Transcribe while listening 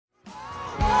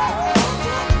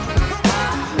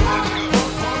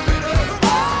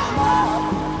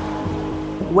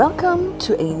Welcome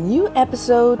to a new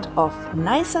episode of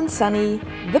Nice and Sunny,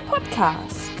 the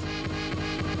podcast.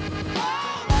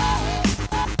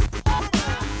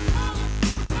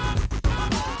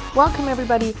 Welcome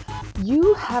everybody.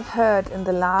 You have heard in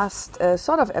the last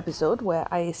sort of episode where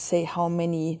I say how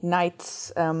many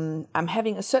nights I'm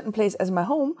having a certain place as my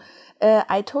home.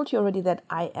 I told you already that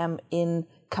I am in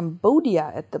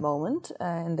Cambodia at the moment,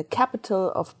 in the capital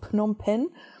of Phnom Penh.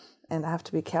 And I have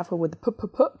to be careful with the p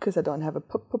because I don't have a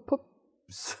p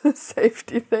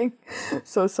safety thing.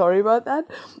 So sorry about that.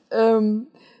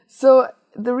 So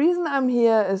the reason I'm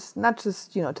here is not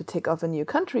just, to take off a new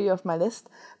country off my list,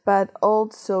 but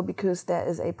also because there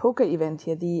is a poker event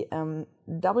here. The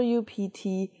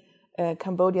WPT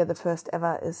Cambodia, the first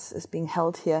ever, is being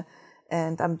held here.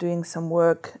 And I'm doing some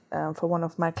work for one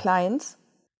of my clients.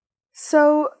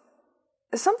 So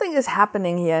something is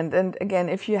happening here, and again,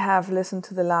 if you have listened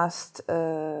to the last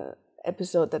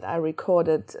episode that I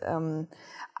recorded,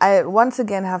 I once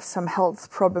again have some health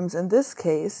problems. In this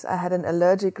case, I had an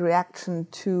allergic reaction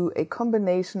to a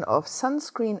combination of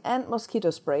sunscreen and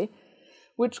mosquito spray,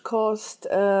 which caused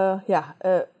a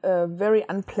very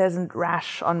unpleasant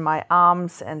rash on my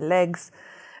arms and legs.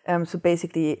 So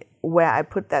basically, where I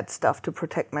put that stuff to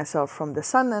protect myself from the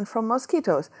sun and from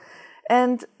mosquitoes.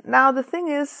 And now the thing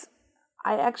is,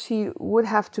 I actually would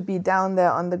have to be down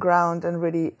there on the ground and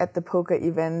really at the poker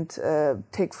event,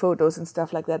 take photos and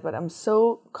stuff like that. But I'm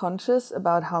so conscious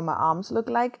about how my arms look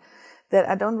like that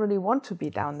I don't really want to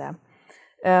be down there.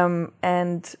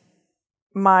 And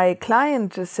my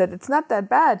client just said, it's not that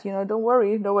bad, don't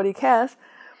worry, nobody cares.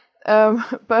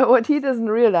 But what he doesn't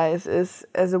realize is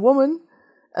as a woman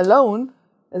alone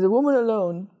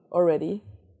already,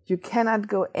 you cannot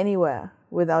go anywhere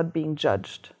without being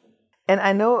judged. And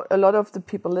I know a lot of the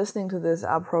people listening to this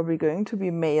are probably going to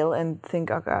be male and think,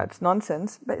 oh God, it's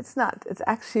nonsense, but it's not. It's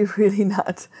actually really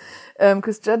not.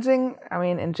 Because judging,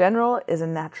 in general, is a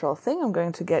natural thing. I'm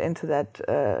going to get into that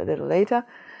a little later.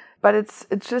 But it's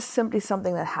just simply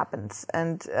something that happens.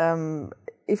 And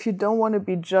if you don't want to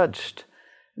be judged,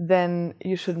 then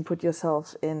you shouldn't put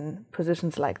yourself in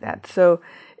positions like that. So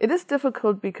it is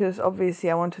difficult because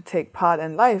obviously I want to take part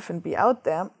in life and be out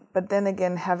there. But then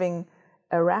again, having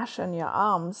a rash on your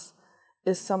arms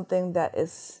is something that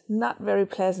is not very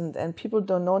pleasant, and people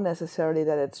don't know necessarily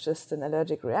that it's just an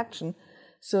allergic reaction.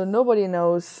 So nobody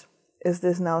knows, is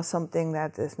this now something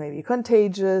that is maybe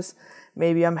contagious?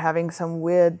 Maybe I'm having some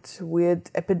weird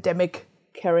epidemic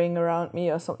carrying around me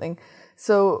or something.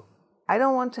 So I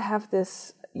don't want to have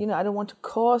this, I don't want to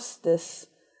cause this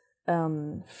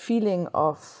feeling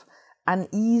of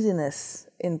uneasiness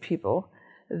in people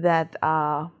that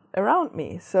are around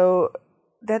me. So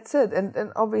that's it.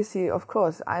 And obviously, of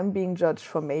course, I'm being judged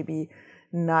for maybe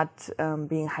not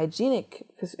being hygienic,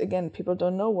 because again, people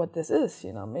don't know what this is.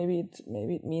 Maybe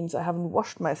it means I haven't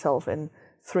washed myself in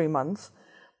 3 months.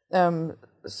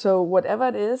 So whatever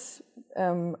it is,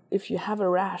 if you have a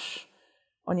rash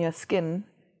on your skin,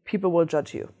 people will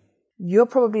judge you. You're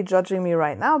probably judging me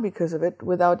right now because of it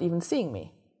without even seeing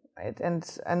me, right? And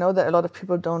I know that a lot of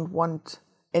people don't want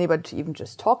anybody to even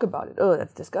just talk about it. Oh,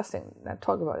 that's disgusting. Not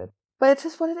talk about it. But it's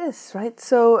just what it is, right?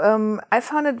 So I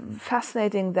found it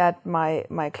fascinating that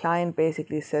my client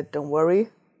basically said, don't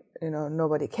worry,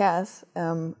 nobody cares.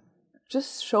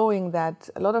 Just showing that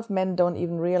a lot of men don't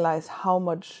even realize how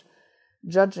much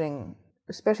judging,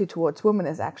 especially towards women,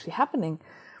 is actually happening.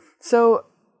 So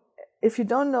if you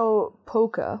don't know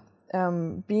poker,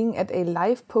 being at a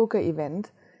live poker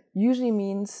event usually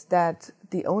means that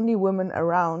the only women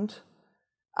around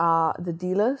are the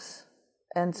dealers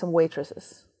and some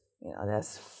waitresses.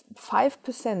 There's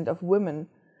 5% of women,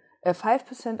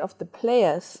 5% of the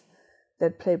players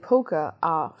that play poker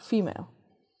are female.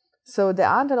 So there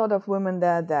aren't a lot of women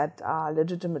there that are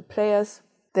legitimate players.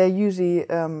 They're usually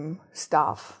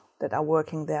staff that are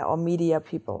working there, or media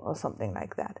people or something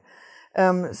like that.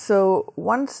 So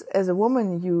once as a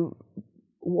woman you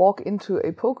walk into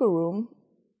a poker room,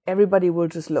 everybody will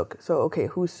just look. So, okay,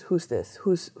 who's this?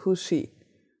 Who's she?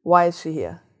 Why is she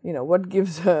here? What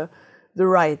gives her the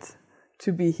right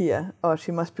to be here? Or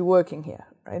she must be working here,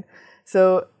 right?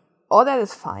 So all that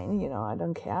is fine, I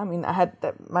don't care. I had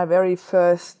my very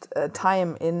first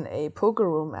time in a poker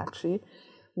room actually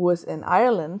was in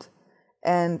Ireland,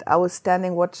 and I was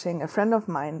standing watching a friend of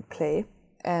mine play,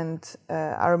 and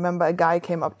I remember a guy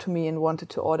came up to me and wanted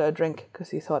to order a drink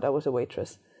because he thought I was a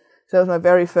waitress. So that was my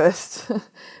very first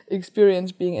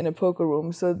experience being in a poker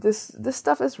room. So this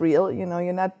stuff is real,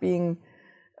 you're not being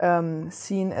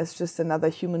seen as just another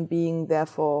human being there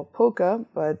for poker,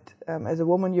 but as a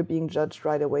woman you're being judged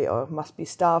right away, or must be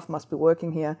staff, must be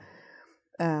working here.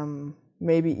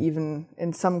 maybe even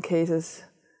in some cases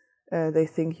they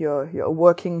think you're a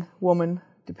working woman,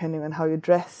 depending on how you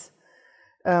dress.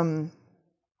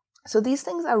 So these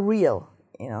things are real,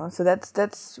 so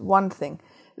that's one thing.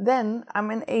 Then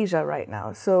I'm in Asia right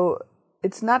now, so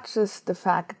it's not just the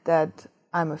fact that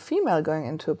I'm a female going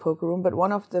into a poker room, but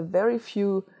one of the very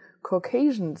few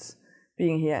Caucasians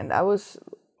being here. And I was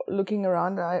looking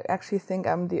around, and I actually think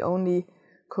I'm the only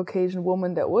Caucasian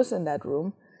woman that was in that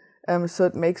room. So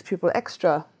it makes people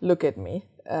extra look at me.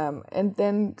 And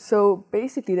then, so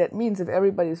basically that means if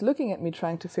everybody's looking at me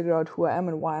trying to figure out who I am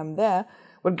and why I'm there,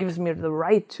 what gives me the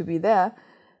right to be there,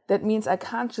 that means I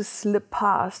can't just slip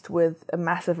past with a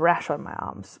massive rash on my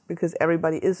arms because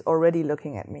everybody is already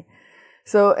looking at me.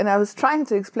 So, and I was trying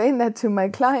to explain that to my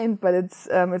client, but it's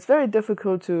very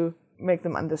difficult to make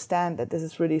them understand that this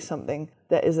is really something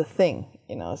that is a thing,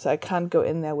 so I can't go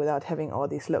in there without having all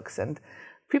these looks. And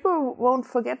people won't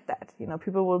forget that,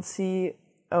 people will see,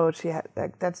 oh, she had,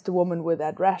 that's the woman with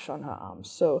that rash on her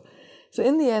arms. So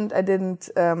in the end, I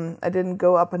didn't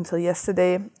go up until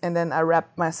yesterday, and then I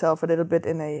wrapped myself a little bit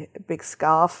in a big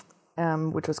scarf,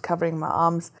 which was covering my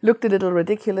arms. Looked a little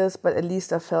ridiculous, but at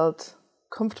least I felt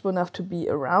comfortable enough to be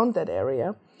around that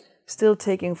area. Still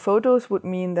taking photos would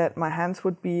mean that my hands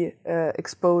would be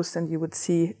exposed, and you would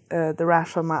see the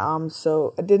rash on my arms.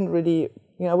 So I didn't really,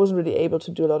 I wasn't really able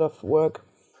to do a lot of work.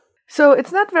 So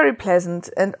it's not very pleasant,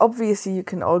 and obviously you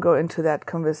can all go into that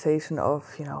conversation of,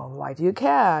 why do you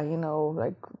care?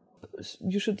 Like,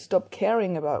 you should stop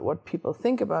caring about what people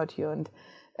think about you,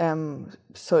 and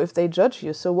so if they judge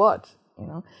you, so what?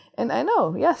 And I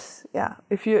know, yes, yeah,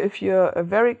 if you're a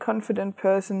very confident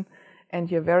person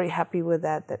and you're very happy with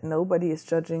that nobody is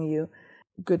judging you,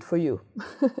 good for you.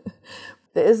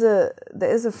 There is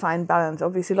a fine balance.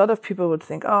 Obviously, a lot of people would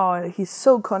think, oh, he's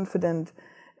so confident.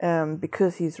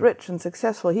 Because he's rich and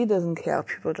successful, he doesn't care if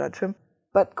people judge him.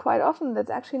 But quite often,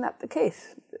 that's actually not the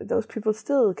case. Those people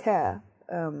still care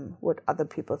what other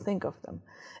people think of them.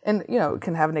 And, we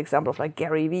can have an example of like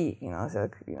Gary Vee, so,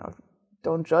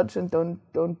 don't judge and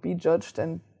don't be judged,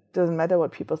 and doesn't matter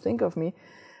what people think of me.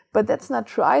 But that's not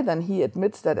true either, and he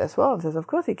admits that as well and says, of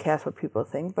course he cares what people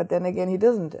think, but then again, he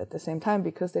doesn't at the same time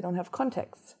because they don't have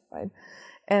context, right?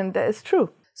 And that is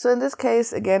true. So in this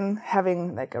case, again,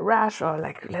 having like a rash, or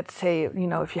like, let's say,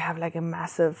 if you have like a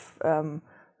massive,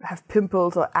 have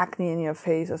pimples or acne in your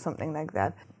face or something like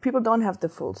that, people don't have the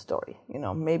full story.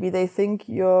 Maybe they think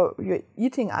you're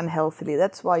eating unhealthily,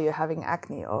 that's why you're having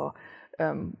acne, or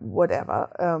whatever.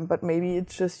 But maybe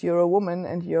it's just you're a woman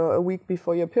and you're a week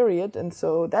before your period, and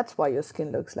so that's why your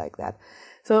skin looks like that.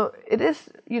 So it is,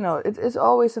 it is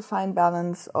always a fine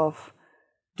balance of,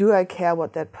 do I care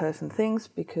what that person thinks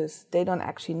because they don't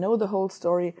actually know the whole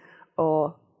story,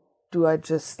 or do I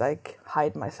just like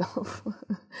hide myself?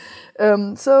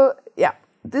 So yeah,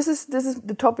 this is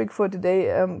the topic for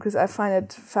today, because I find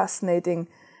it fascinating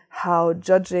how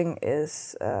judging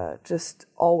is just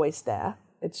always there.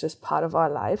 It's just part of our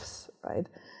lives, right?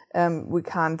 We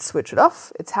can't switch it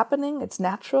off. It's happening. It's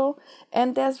natural,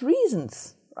 and there's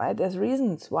reasons, right? There's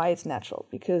reasons why it's natural,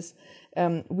 because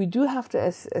we do have to,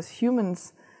 as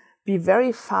humans, be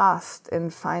very fast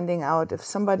in finding out if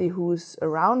somebody who's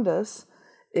around us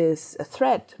is a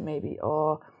threat, maybe,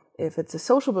 or if it's a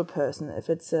sociable person, if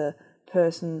it's a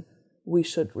person we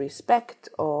should respect,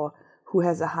 or who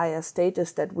has a higher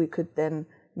status that we could then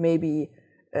maybe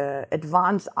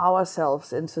advance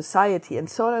ourselves in society, and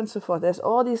so on and so forth. There's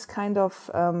all these kind of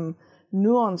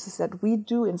nuances that we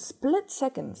do in split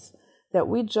seconds, that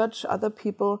we judge other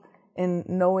people in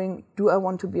knowing, do I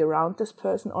want to be around this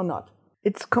person or not?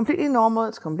 It's completely normal,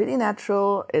 it's completely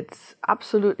natural, it's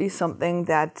absolutely something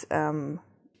that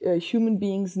human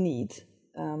beings need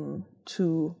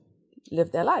to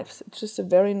live their lives. It's just a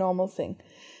very normal thing.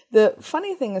 The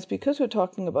funny thing is, because we're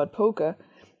talking about poker,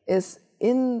 is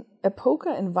in a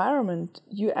poker environment,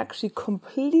 you actually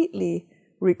completely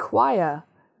require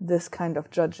this kind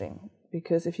of judging.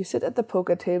 Because if you sit at the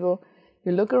poker table,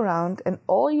 you look around, and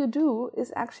all you do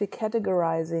is actually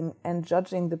categorizing and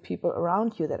judging the people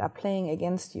around you that are playing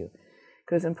against you.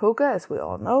 Because in poker, as we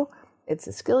all know, it's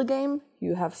a skill game.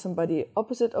 You have somebody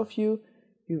opposite of you,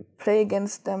 you play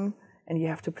against them, and you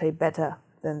have to play better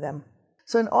than them.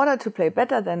 So in order to play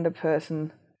better than the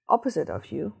person opposite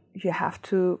of you, you have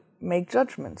to make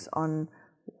judgments on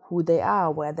who they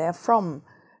are, where they're from,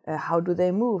 how do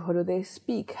they move, how do they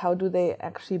speak, how do they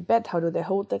actually bet, how do they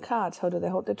hold their cards, how do they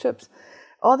hold their chips.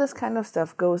 All this kind of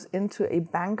stuff goes into a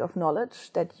bank of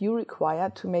knowledge that you require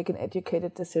to make an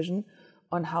educated decision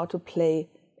on how to play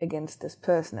against this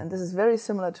person. And this is very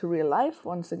similar to real life.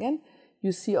 Once again,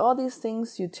 you see all these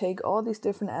things, you take all these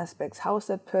different aspects. How is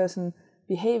that person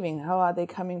behaving? How are they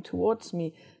coming towards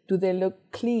me? Do they look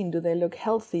clean? Do they look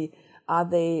healthy? Are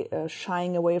they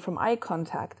shying away from eye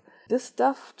contact? This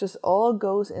stuff just all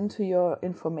goes into your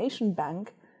information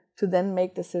bank to then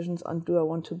make decisions on, do I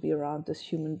want to be around this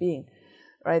human being,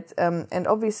 right? And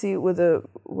obviously with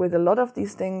a lot of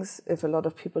these things, if a lot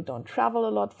of people don't travel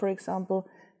a lot, for example,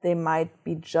 they might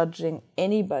be judging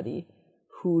anybody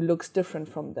who looks different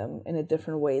from them in a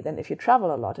different way than if you travel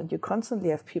a lot and you constantly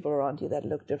have people around you that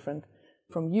look different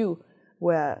from you,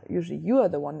 where usually you are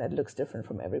the one that looks different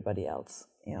from everybody else,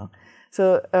 you know. So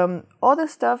all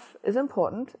this stuff is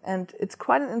important, and it's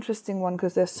quite an interesting one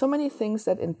because there's so many things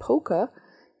that in poker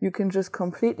you can just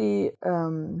completely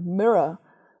mirror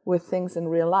with things in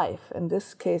real life. In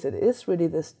this case, it is really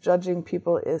this judging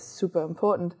people is super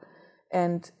important,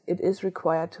 and it is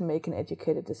required to make an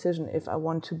educated decision if I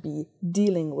want to be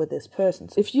dealing with this person.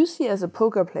 So if you see as a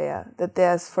poker player that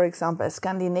there's, for example, a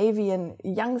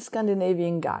young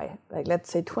Scandinavian guy, like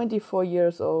let's say 24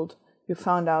 years old, you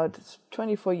found out it's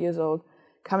 24 years old,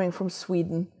 coming from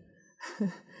Sweden,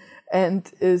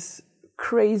 and is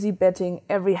crazy betting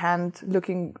every hand,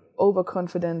 looking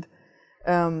overconfident,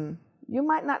 you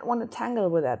might not want to tangle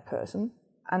with that person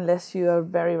unless you are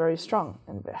very, very strong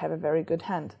and have a very good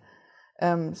hand.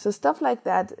 So stuff like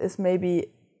that is maybe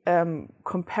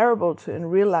comparable to in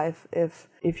real life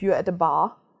if you're at a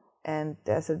bar and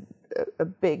there's a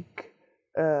big,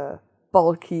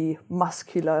 bulky,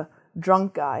 muscular,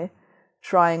 drunk guy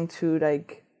trying to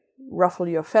like ruffle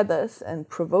your feathers and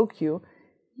provoke you,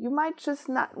 you might just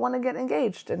not want to get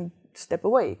engaged and step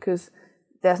away because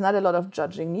there's not a lot of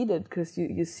judging needed because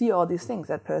you see all these things.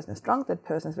 That person is drunk, that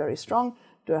person is very strong.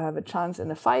 Do I have a chance in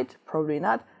a fight? Probably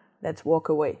not. Let's walk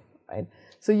away, right?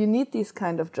 So you need these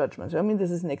kind of judgments. I mean,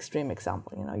 this is an extreme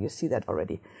example, you know, you see that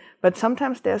already. But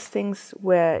sometimes there's things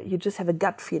where you just have a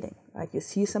gut feeling. Like you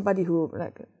see somebody who,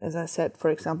 like as I said,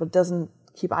 for example, doesn't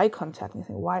keep eye contact. And you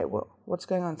think, why? What's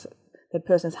going on? So that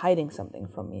person is hiding something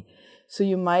from me. So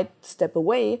you might step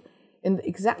away in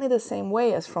exactly the same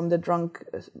way as from the drunk,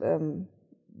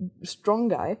 strong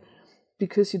guy,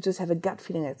 because you just have a gut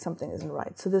feeling that something isn't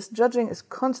right. So this judging is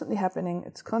constantly happening.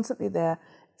 It's constantly there.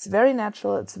 It's very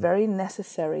natural. It's very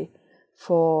necessary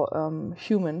for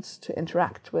humans to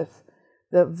interact with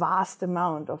the vast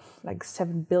amount of like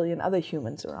 7 billion other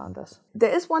humans around us.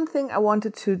 There is one thing I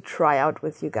wanted to try out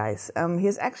with you guys.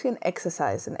 Here's actually an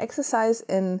exercise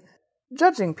in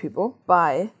judging people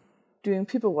by doing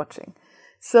people watching.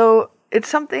 So it's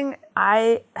something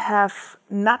I have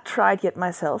not tried yet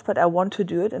myself, but I want to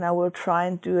do it, and I will try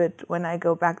and do it when I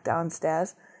go back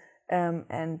downstairs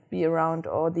and be around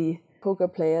all the poker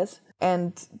players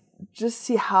and just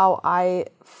see how I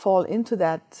fall into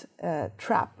that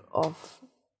trap of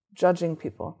judging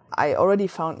people. I already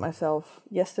found myself,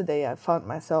 yesterday I found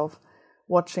myself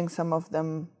watching some of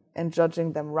them and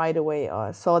judging them right away. Or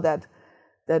I saw that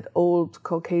old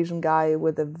Caucasian guy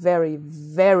with a very,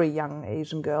 very young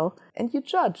Asian girl, and you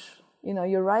judge. You know,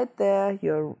 you're right there,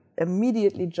 you're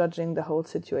immediately judging the whole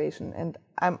situation. And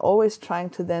I'm always trying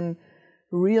to then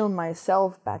reel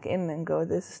myself back in and go,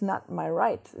 this is not my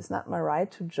right. It's not my right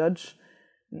to judge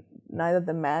neither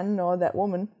the man nor that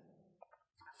woman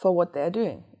for what they're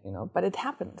doing, you know. But it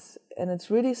happens. And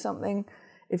it's really something,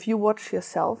 if you watch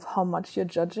yourself, how much you're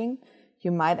judging,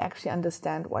 you might actually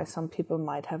understand why some people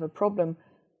might have a problem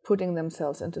putting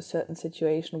themselves into a certain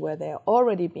situation where they are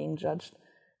already being judged,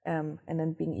 and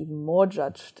then being even more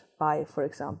judged by, for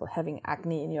example, having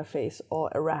acne in your face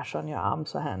or a rash on your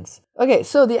arms or hands. Okay,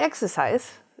 so the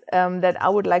exercise that I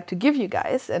would like to give you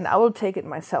guys, and I will take it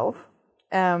myself,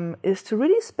 is to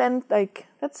really spend, like,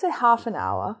 let's say half an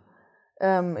hour.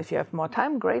 If you have more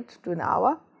time, great, do an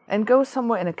hour. And go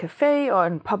somewhere in a cafe or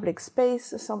in public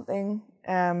space or something,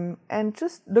 and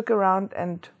just look around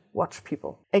and watch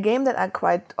people. A game that I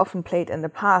quite often played in the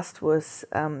past was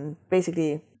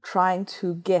basically trying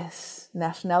to guess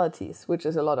nationalities, which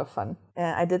is a lot of fun.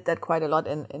 I did that quite a lot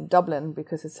in Dublin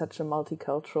because it's such a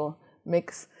multicultural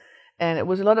mix. And it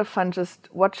was a lot of fun just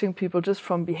watching people just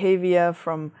from behavior,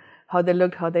 from how they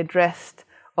looked, how they dressed.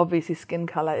 Obviously skin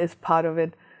color is part of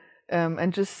it.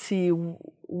 And just see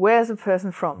where's a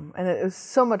person from. And it was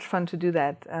so much fun to do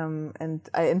that. And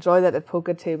I enjoy that at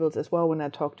poker tables as well when I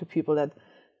talk to people, that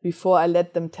before I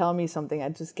let them tell me something, I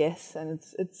just guess. And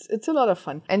it's a lot of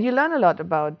fun. And you learn a lot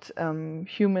about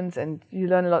humans, and you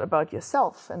learn a lot about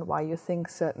yourself and why you think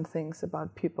certain things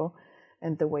about people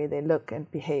and the way they look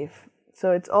and behave.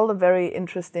 So it's all a very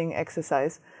interesting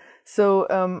exercise.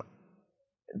 So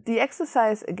the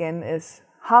exercise, again, is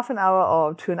half an hour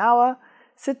or to an hour.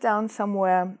 Sit down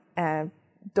somewhere,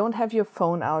 don't have your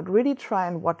phone out, really try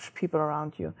and watch people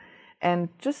around you. and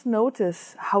just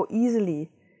notice how easily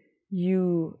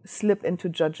you slip into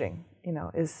judging. You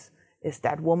know, is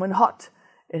that woman hot?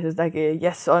 Is it like a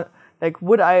yes or like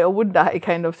would I or wouldn't I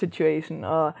kind of situation?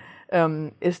 Or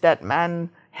is that man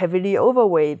heavily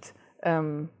overweight?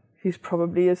 He's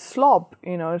probably a slob.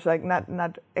 You know, it's like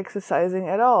not exercising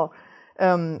at all.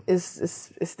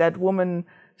 Is that woman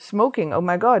smoking? Oh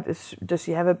my God, does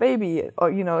she have a baby?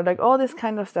 Or, you know, like all this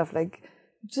kind of stuff. Like,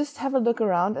 just have a look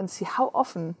around and see how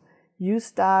often you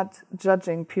start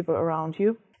judging people around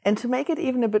you. And to make it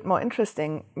even a bit more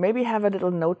interesting, maybe have a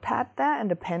little notepad there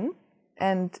and a pen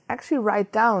and actually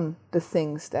write down the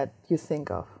things that you think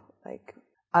of, like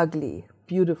ugly,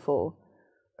 beautiful,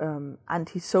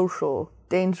 antisocial,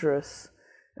 dangerous.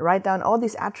 Write down all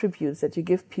these attributes that you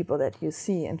give people that you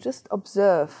see and just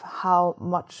observe how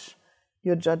much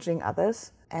you're judging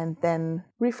others, and then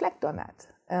reflect on that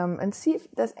and see if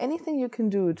there's anything you can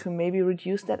do to maybe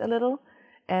reduce that a little,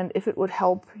 and if it would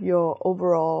help your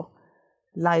overall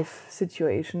life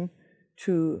situation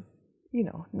to, you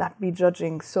know, not be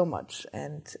judging so much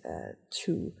and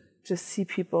to just see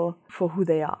people for who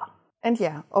they are. And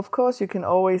yeah, of course, you can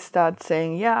always start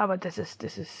saying, yeah, but this is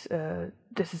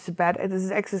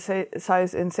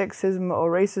exercise in sexism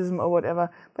or racism or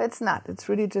whatever. But it's not. It's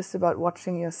really just about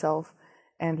watching yourself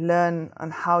and learn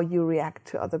on how you react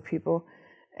to other people.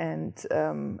 And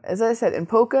as I said, in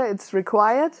poker, it's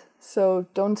required. So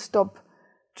don't stop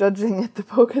judging at the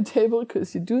poker table,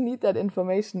 because you do need that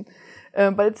information.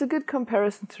 But it's a good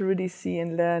comparison to really see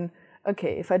and learn,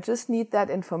 okay, if I just need that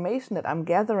information that I'm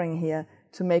gathering here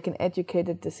to make an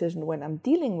educated decision when I'm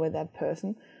dealing with that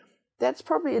person, that's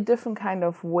probably a different kind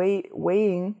of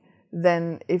weighing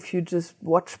than if you just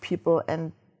watch people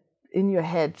and in your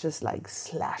head just like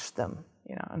slash them,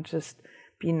 you know, and just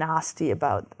be nasty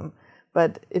about them.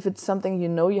 But if it's something you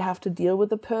know you have to deal with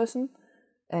the person,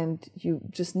 and you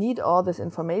just need all this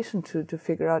information to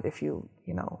figure out if you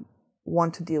know,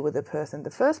 want to deal with the person in the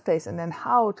first place, and then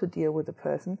how to deal with the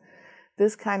person,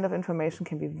 this kind of information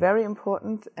can be very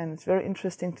important, and it's very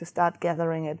interesting to start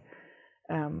gathering it.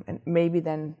 And maybe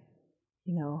then,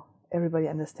 you know, everybody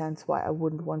understands why I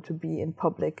wouldn't want to be in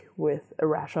public with a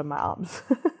rash on my arms.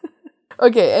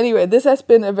 Okay, anyway, this has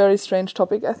been a very strange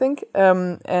topic, I think,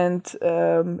 and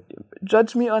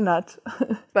judge me or not,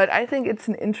 but I think it's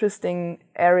an interesting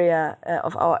area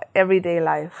of our everyday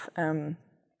life,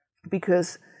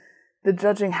 because the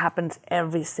judging happens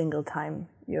every single time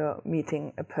you're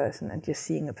meeting a person and you're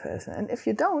seeing a person. And if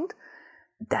you don't,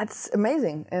 that's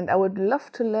amazing. And I would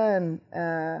love to learn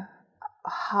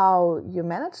how you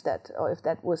manage that, or if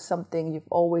that was something you've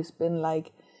always been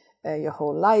like your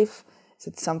whole life. Is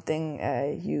it something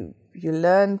you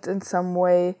learned in some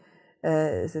way?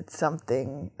 Is it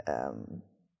something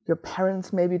your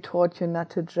parents maybe taught you not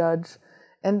to judge?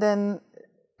 And then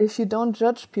if you don't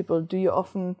judge people, do you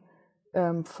often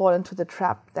fall into the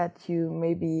trap that you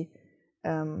maybe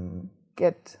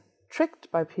get tricked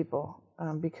by people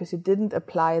because you didn't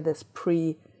apply this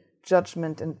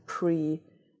pre-judgment and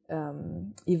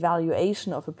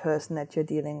pre-evaluation of a person that you're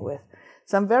dealing with?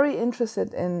 So I'm very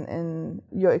interested in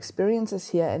your experiences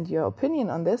here and your opinion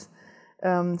on this.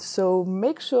 So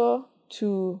make sure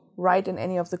to write in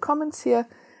any of the comments here.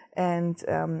 And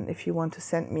if you want to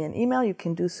send me an email, you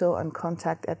can do so on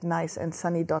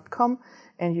contact@niceandsunny.com.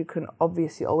 And you can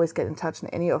obviously always get in touch in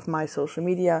any of my social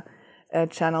media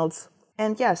channels.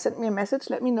 And yeah, send me a message.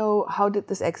 Let me know, how did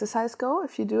this exercise go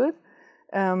if you do it?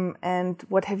 And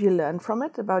what have you learned from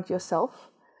it about yourself?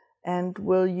 And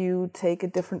will you take a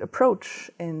different approach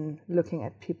in looking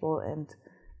at people and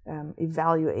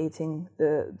evaluating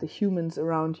the humans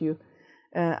around you?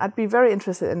 I'd be very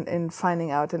interested in finding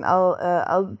out, and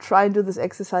I'll try and do this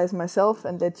exercise myself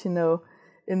and let you know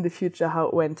in the future how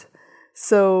it went.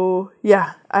 So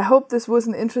yeah, I hope this was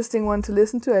an interesting one to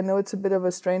listen to. I know it's a bit of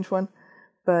a strange one,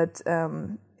 but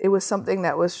it was something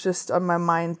that was just on my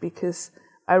mind, because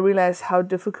I realize how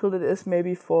difficult it is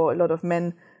maybe for a lot of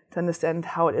men to understand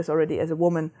how it is already as a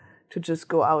woman to just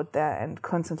go out there and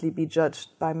constantly be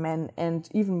judged by men, and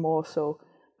even more so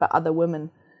by other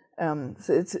women.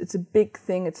 So it's a big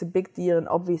thing, it's a big deal, and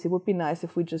obviously it would be nice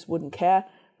if we just wouldn't care,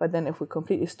 but then if we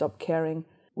completely stop caring,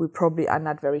 we probably are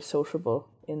not very sociable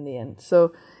in the end.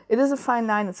 So it is a fine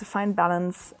line, it's a fine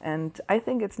balance, and I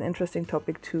think it's an interesting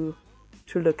topic to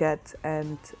look at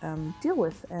and deal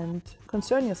with and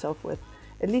concern yourself with,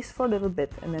 at least for a little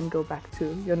bit, and then go back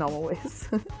to your normal ways.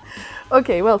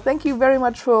 Okay, well, thank you very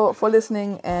much for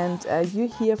listening, and you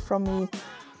hear from me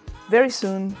very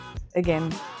soon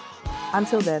again.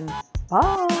 Until then,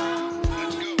 bye!